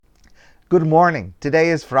Good morning. Today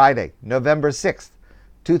is Friday, November 6th,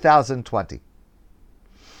 2020.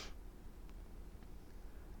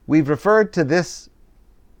 We've referred to this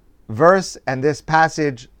verse and this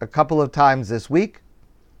passage a couple of times this week,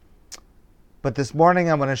 but this morning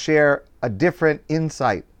I'm going to share a different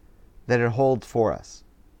insight that it holds for us.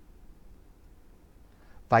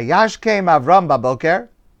 Vayashkem Avram baboker.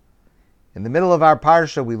 In the middle of our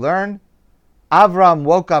parsha we learn, Avram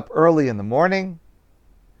woke up early in the morning,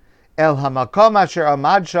 El hamakom asher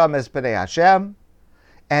amad sham es pnei Hashem,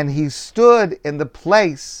 and he stood in the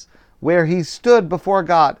place where he stood before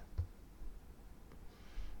God.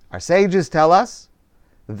 Our sages tell us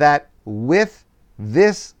that with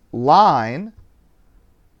this line,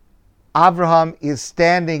 Avraham is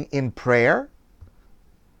standing in prayer,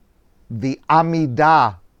 the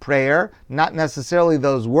Amidah prayer, not necessarily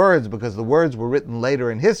those words because the words were written later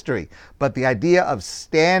in history, but the idea of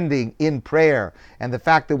standing in prayer and the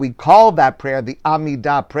fact that we call that prayer the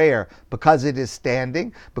Amidah prayer because it is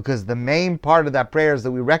standing, because the main part of that prayer is that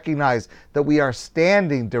we recognize that we are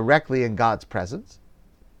standing directly in God's presence.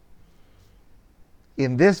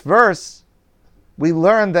 In this verse, we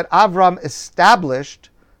learn that Avram established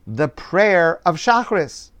the prayer of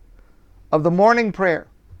Shachris, of the morning prayer.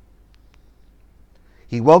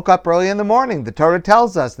 He woke up early in the morning. The Torah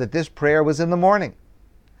tells us that this prayer was in the morning.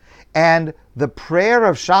 And the prayer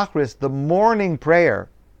of Shachris, the morning prayer,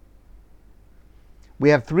 we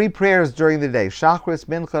have three prayers during the day: Shachris,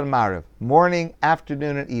 Mincha, and Mariv, morning,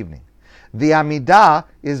 afternoon, and evening. The Amidah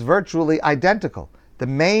is virtually identical. The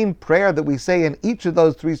main prayer that we say in each of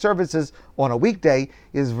those three services on a weekday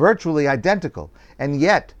is virtually identical. And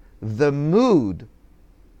yet, the mood,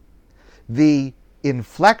 the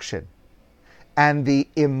inflection, and the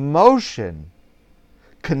emotion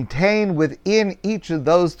contained within each of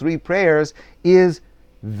those three prayers is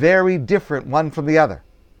very different one from the other.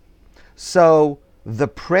 So the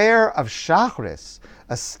prayer of Shachris,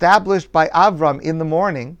 established by Avram in the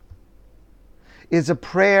morning, is a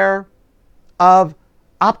prayer of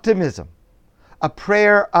optimism, a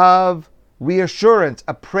prayer of reassurance,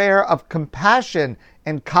 a prayer of compassion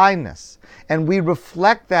and kindness. And we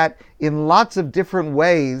reflect that in lots of different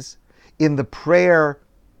ways in the prayer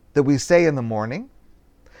that we say in the morning,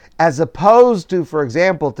 as opposed to, for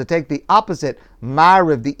example, to take the opposite,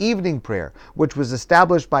 Mariv, the evening prayer, which was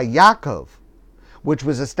established by Yaakov, which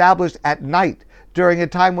was established at night during a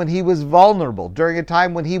time when he was vulnerable, during a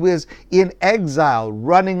time when he was in exile,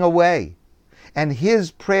 running away. And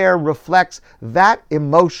his prayer reflects that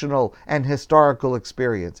emotional and historical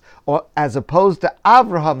experience, or as opposed to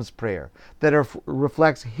Avraham's prayer that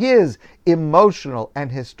reflects his emotional and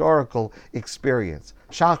historical experience.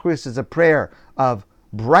 Shachris is a prayer of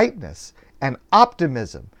brightness and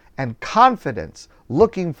optimism and confidence,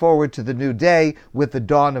 looking forward to the new day with the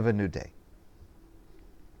dawn of a new day.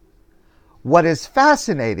 What is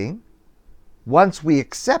fascinating, once we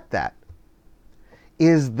accept that,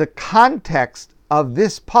 is the context of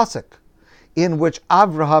this pasuk in which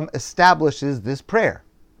Avraham establishes this prayer.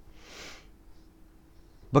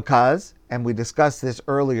 Because, and we discussed this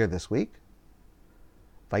earlier this week,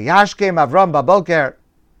 Vayashkem Avram baboker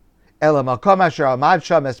el hamakom asher amad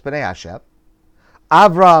sham es pnei Hashem.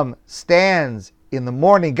 Avram stands in the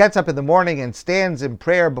morning, gets up in the morning and stands in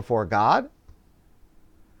prayer before God.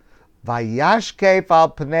 Vayashkef al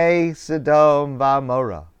pnei Sodom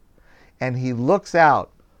va'amora. And he looks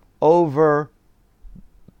out over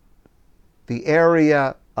the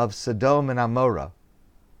area of Sodom and Amorah.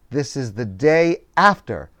 This is the day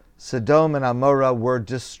after Sodom and Amorah were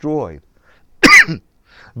destroyed.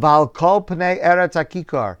 Val kol pnei eretz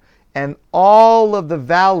hakikar, and all of the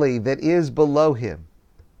valley that is below him.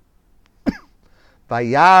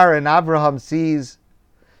 Vayar, and Avraham sees,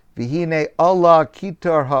 v'hine olah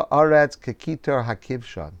kitor haaretz kekitor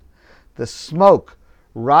hakivshan. The smoke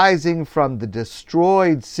rising from the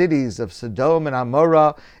destroyed cities of Sodom and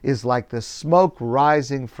Amorah is like the smoke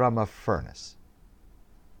rising from a furnace.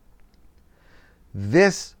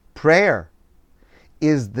 This prayer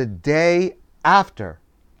is the day after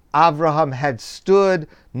Avraham had stood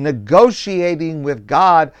negotiating with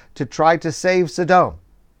God to try to save Sodom.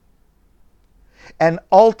 And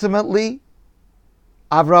ultimately,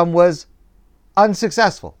 Avraham was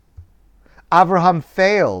unsuccessful. Avraham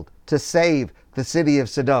failed to save the city of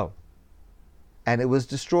Sodom, and it was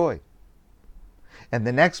destroyed. And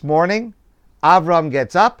the next morning, Avraham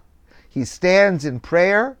gets up, he stands in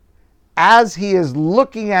prayer as he is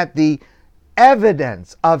looking at the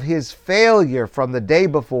evidence of his failure from the day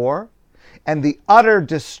before and the utter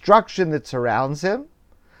destruction that surrounds him.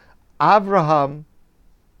 Avraham,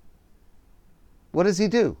 what does he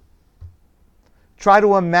do? try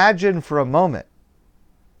to imagine for a moment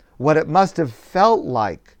what it must have felt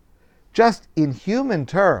like, just in human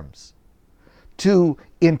terms, to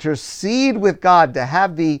intercede with God, to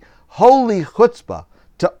have the holy chutzpah,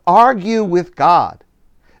 to argue with God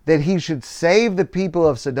that he should save the people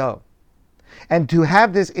of Sodom, and to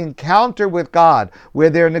have this encounter with God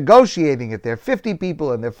where they're negotiating if they're 50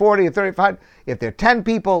 people and they're 40 or 35, if they're 10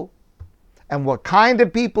 people, and what kind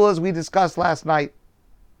of people, as we discussed last night,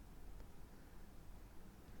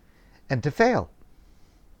 and to fail.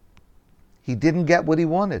 He didn't get what he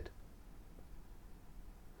wanted.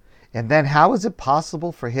 And then how is it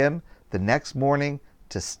possible for him the next morning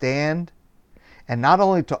to stand and not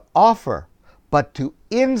only to offer, but to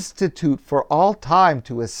institute for all time,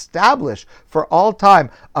 to establish for all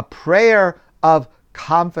time a prayer of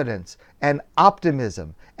confidence and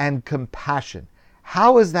optimism and compassion?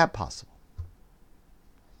 How is that possible?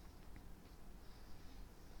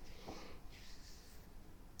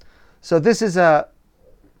 So this is a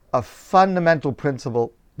fundamental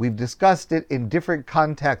principle. We've discussed it in different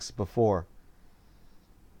contexts before.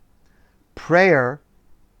 Prayer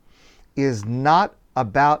is not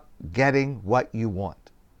about getting what you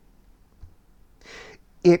want.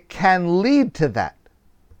 It can lead to that,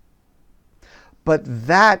 but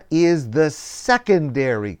that is the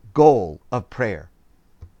secondary goal of prayer.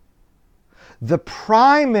 The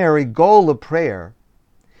primary goal of prayer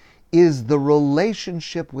is the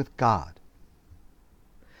relationship with God.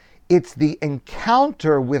 It's the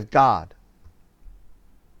encounter with God.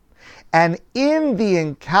 And in the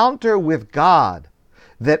encounter with God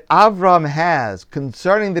that Avraham has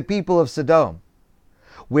concerning the people of Sodom,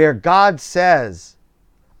 where God says,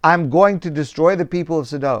 I'm going to destroy the people of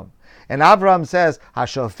Sodom. And Avraham says,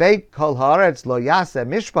 Hashofet kol haaretz lo yaseh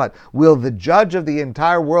mishpat. Will the judge of the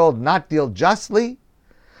entire world not deal justly?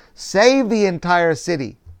 Save the entire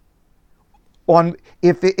city.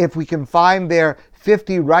 If we can find there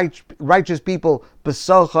 50 righteous people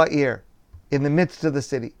besoch ha'ir, in the midst of the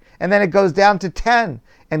city. And then it goes down to 10.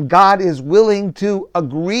 And God is willing to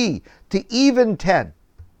agree to even 10.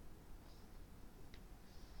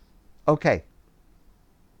 Okay.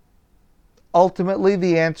 Ultimately,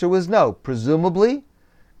 the answer was no. Presumably,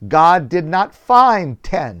 God did not find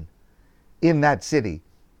 10 in that city.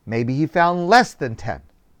 Maybe he found less than 10.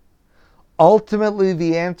 Ultimately,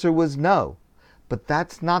 the answer was no. But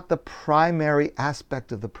that's not the primary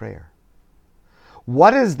aspect of the prayer.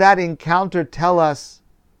 What does that encounter tell us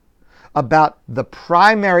about the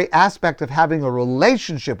primary aspect of having a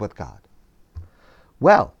relationship with God?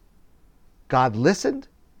 Well, God listened.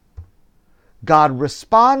 God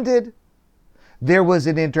responded. There was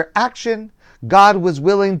an interaction. God was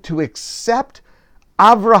willing to accept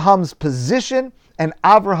Avraham's position and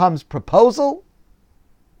Avraham's proposal.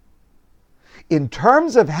 In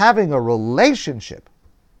terms of having a relationship,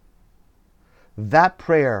 that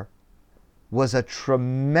prayer was a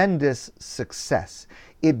tremendous success.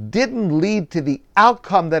 It didn't lead to the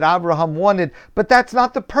outcome that Avraham wanted, but that's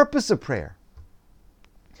not the purpose of prayer.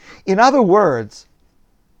 In other words,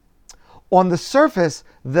 on the surface,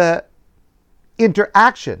 the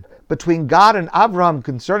interaction between God and Avraham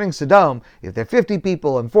concerning Sodom, if there are 50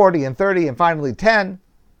 people and 40 and 30 and finally 10,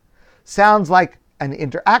 sounds like an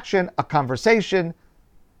interaction, a conversation,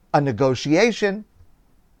 a negotiation.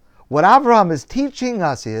 What Avraham is teaching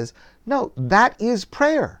us is, no, that is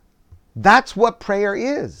prayer. That's what prayer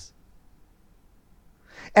is.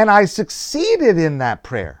 And I succeeded in that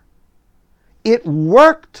prayer. It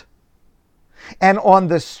worked. And on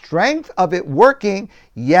the strength of it working,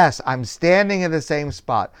 yes, I'm standing in the same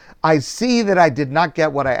spot. I see that I did not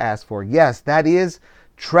get what I asked for. Yes, that is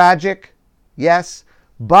tragic. Yes,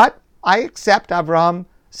 but I accept, Avraham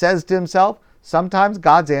says to himself, sometimes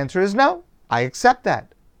God's answer is no. I accept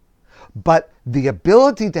that. But the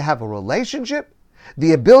ability to have a relationship,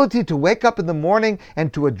 the ability to wake up in the morning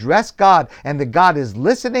and to address God, and that God is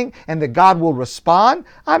listening and that God will respond,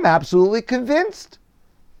 I'm absolutely convinced.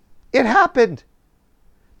 It happened.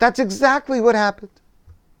 That's exactly what happened.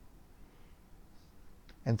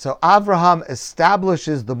 And so Avraham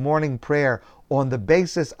establishes the morning prayer on the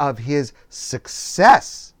basis of his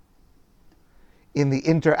success in the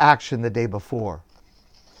interaction the day before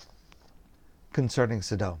concerning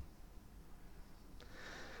Sodom.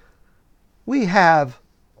 We have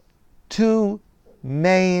two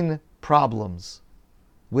main problems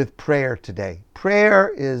with prayer today.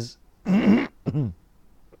 Prayer is, I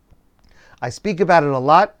speak about it a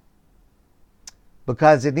lot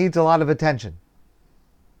because it needs a lot of attention.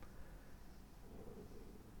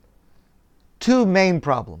 Two main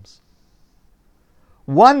problems.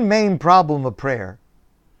 One main problem of prayer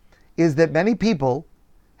is that many people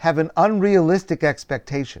have an unrealistic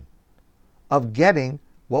expectation of getting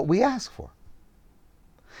what we ask for.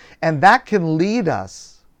 And that can lead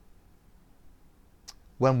us,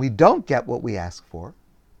 when we don't get what we ask for,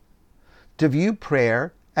 to view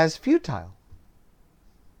prayer as futile.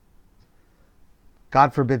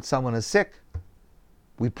 God forbid someone is sick.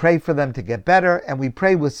 We pray for them to get better, and we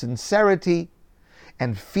pray with sincerity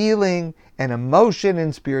and feeling and emotion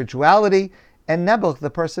and spirituality, and nebuch, the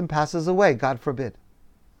person passes away, God forbid.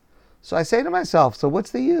 So I say to myself, so what's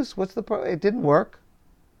the use? It didn't work.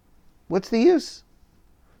 What's the use?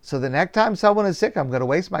 So the next time someone is sick, I'm going to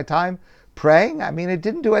waste my time praying? I mean, it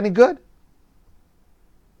didn't do any good.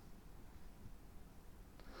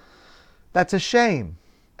 That's a shame.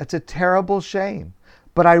 It's a terrible shame.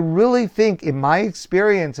 But I really think, in my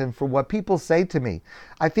experience and from what people say to me,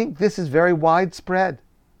 I think this is very widespread.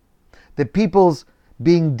 That people's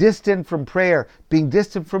being distant from prayer, being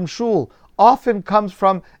distant from shul, often comes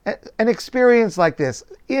from an experience like this,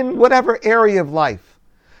 in whatever area of life,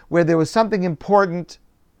 where there was something important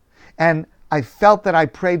and I felt that I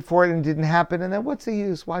prayed for it and it didn't happen, and then what's the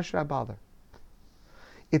use? Why should I bother?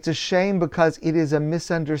 It's a shame because it is a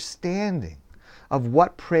misunderstanding of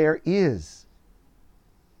what prayer is.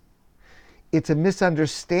 It's a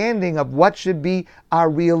misunderstanding of what should be our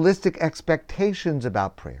realistic expectations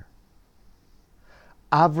about prayer.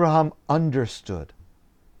 Avraham understood.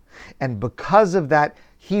 And because of that,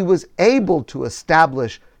 he was able to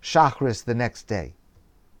establish Shachris the next day.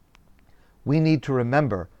 We need to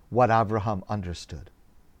remember what Avraham understood.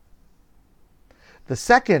 The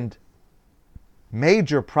second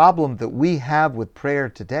major problem that we have with prayer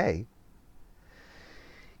today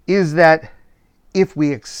is that if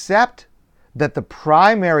we accept that the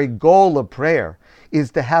primary goal of prayer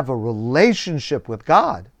is to have a relationship with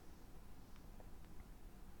God,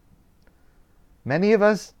 many of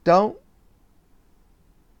us don't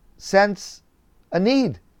sense a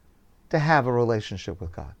need to have a relationship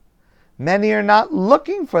with God. Many are not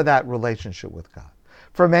looking for that relationship with God.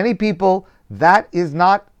 For many people, that is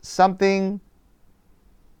not something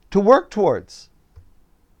to work towards.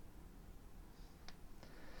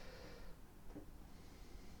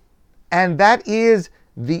 And that is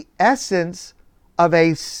the essence of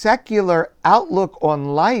a secular outlook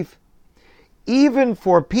on life, even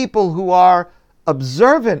for people who are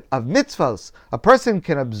observant of mitzvos. A person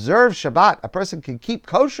can observe Shabbat, a person can keep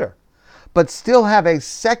kosher, but still have a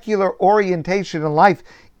secular orientation in life,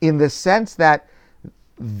 in the sense that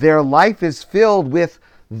their life is filled with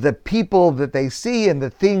the people that they see and the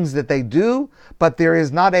things that they do, but there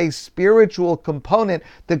is not a spiritual component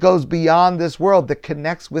that goes beyond this world, that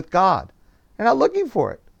connects with God. They're not looking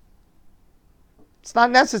for it. It's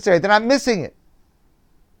not necessary. They're not missing it.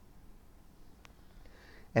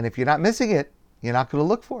 And if you're not missing it, you're not going to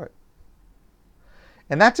look for it.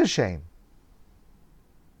 And that's a shame,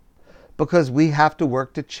 because we have to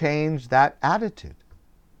work to change that attitude.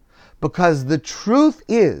 Because the truth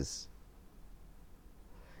is,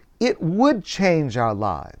 it would change our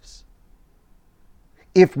lives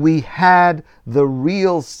if we had the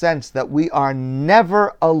real sense that we are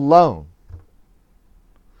never alone.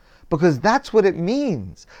 Because that's what it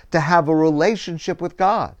means to have a relationship with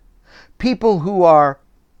God. People who are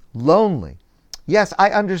lonely. Yes,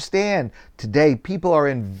 I understand today people are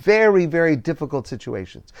in very, very difficult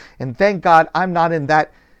situations. And thank God I'm not in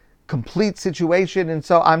that complete situation, and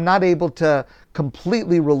so I'm not able to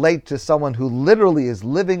completely relate to someone who literally is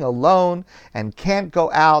living alone and can't go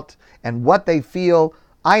out, and what they feel.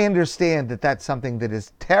 I understand that that's something that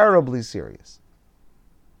is terribly serious.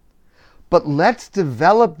 But let's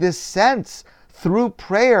develop this sense through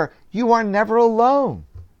prayer. You are never alone.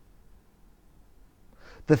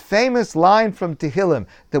 The famous line from Tehillim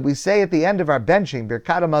that we say at the end of our benching,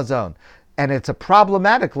 Birkat HaMazon, and it's a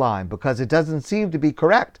problematic line because it doesn't seem to be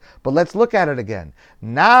correct. But let's look at it again.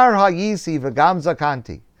 Nar ha'yisi v'gam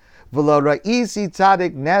zakanti, v'lo ra'isi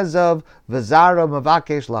tzadik nezov v'zara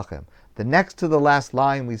mavakesh lachem. The next to the last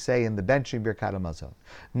line we say in the benching Birkat HaMazon.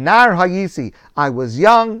 Nar ha'yisi, I was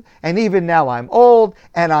young, and even now I'm old,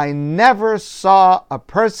 and I never saw a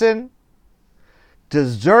person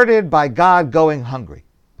deserted by God going hungry.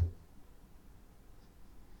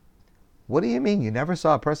 What do you mean? You never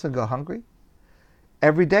saw a person go hungry?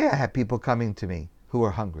 Every day I have people coming to me who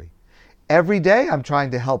are hungry. Every day I'm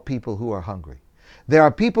trying to help people who are hungry. There are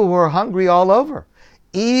people who are hungry all over.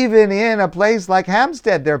 Even in a place like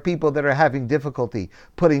Hampstead, there are people that are having difficulty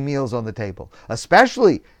putting meals on the table,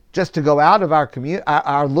 especially just to go out of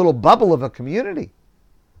our little bubble of a community.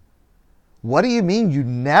 What do you mean you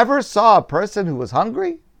never saw a person who was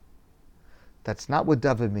hungry? That's not what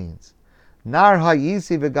David means. Nar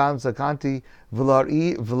hayisi v'gam zakanti v'lo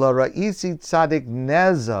tzadik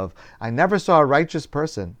nezov. I never saw a righteous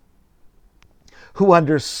person who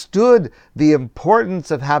understood the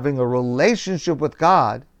importance of having a relationship with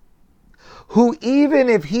God, who even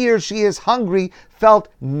if he or she is hungry, felt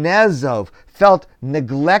nezov, felt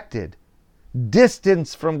neglected,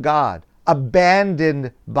 distanced from God,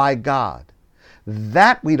 abandoned by God.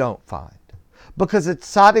 That we don't find. Because a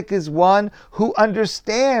tzaddik is one who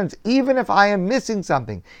understands, even if I am missing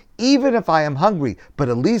something, even if I am hungry, but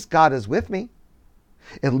at least God is with me.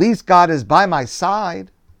 At least God is by my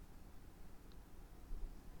side.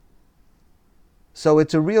 So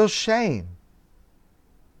it's a real shame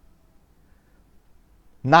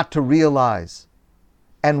not to realize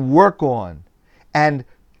and work on and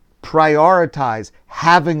prioritize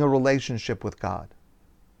having a relationship with God,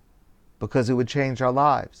 because it would change our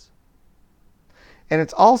lives. And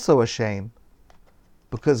it's also a shame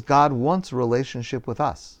because God wants a relationship with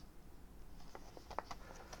us.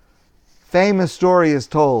 Famous story is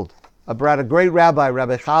told about a great rabbi,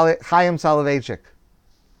 Rabbi Chaim Soloveitchik.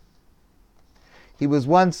 He was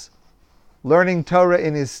once learning Torah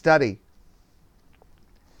in his study,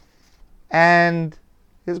 and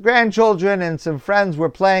his grandchildren and some friends were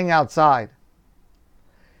playing outside.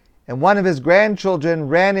 And one of his grandchildren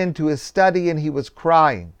ran into his study and he was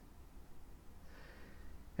crying.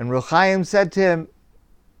 And Reb Chaim said to him,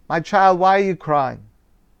 "My child, why are you crying?"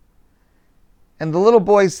 And the little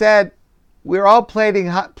boy said, "We're all playing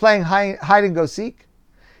hide and go seek,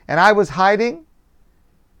 and I was hiding,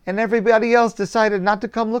 and everybody else decided not to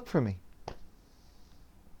come look for me."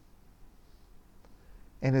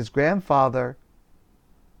 And his grandfather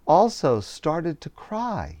also started to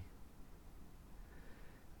cry.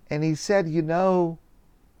 And he said,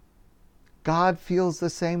 God feels the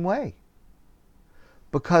same way.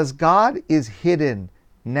 Because God is hidden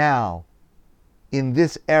now in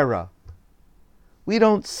this era. We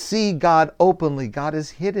don't see God openly. God is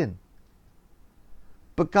hidden.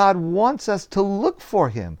 But God wants us to look for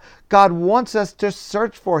Him. God wants us to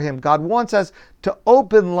search for Him. God wants us to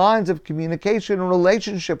open lines of communication and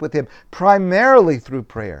relationship with Him, primarily through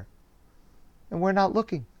prayer. And we're not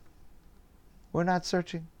looking. We're not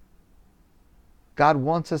searching. God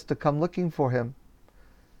wants us to come looking for Him.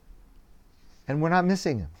 And we're not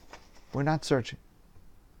missing Him. We're not searching.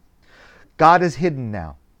 God is hidden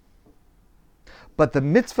now. But the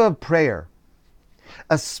mitzvah of prayer,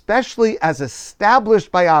 especially as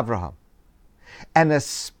established by Avraham, and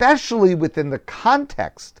especially within the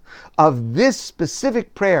context of this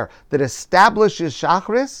specific prayer that establishes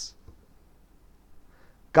Shachris,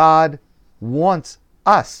 God wants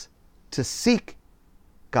us to seek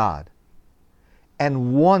God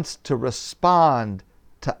and wants to respond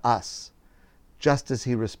to us, just as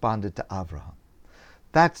He responded to Avraham.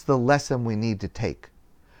 That's the lesson we need to take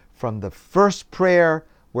from the first prayer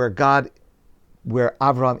where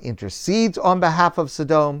Avraham intercedes on behalf of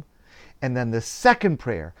Sodom, and then the second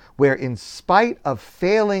prayer where, in spite of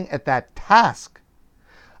failing at that task,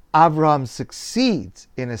 Avraham succeeds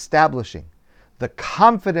in establishing the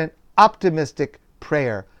confident, optimistic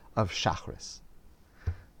prayer of Shachris.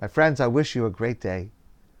 My friends, I wish you a great day,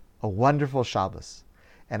 a wonderful Shabbos,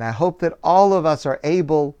 and I hope that all of us are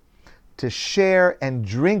able to share and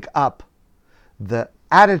drink up the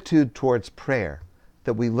attitude towards prayer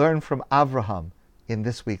that we learn from Avraham in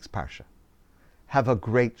this week's Parsha. Have a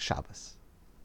great Shabbos.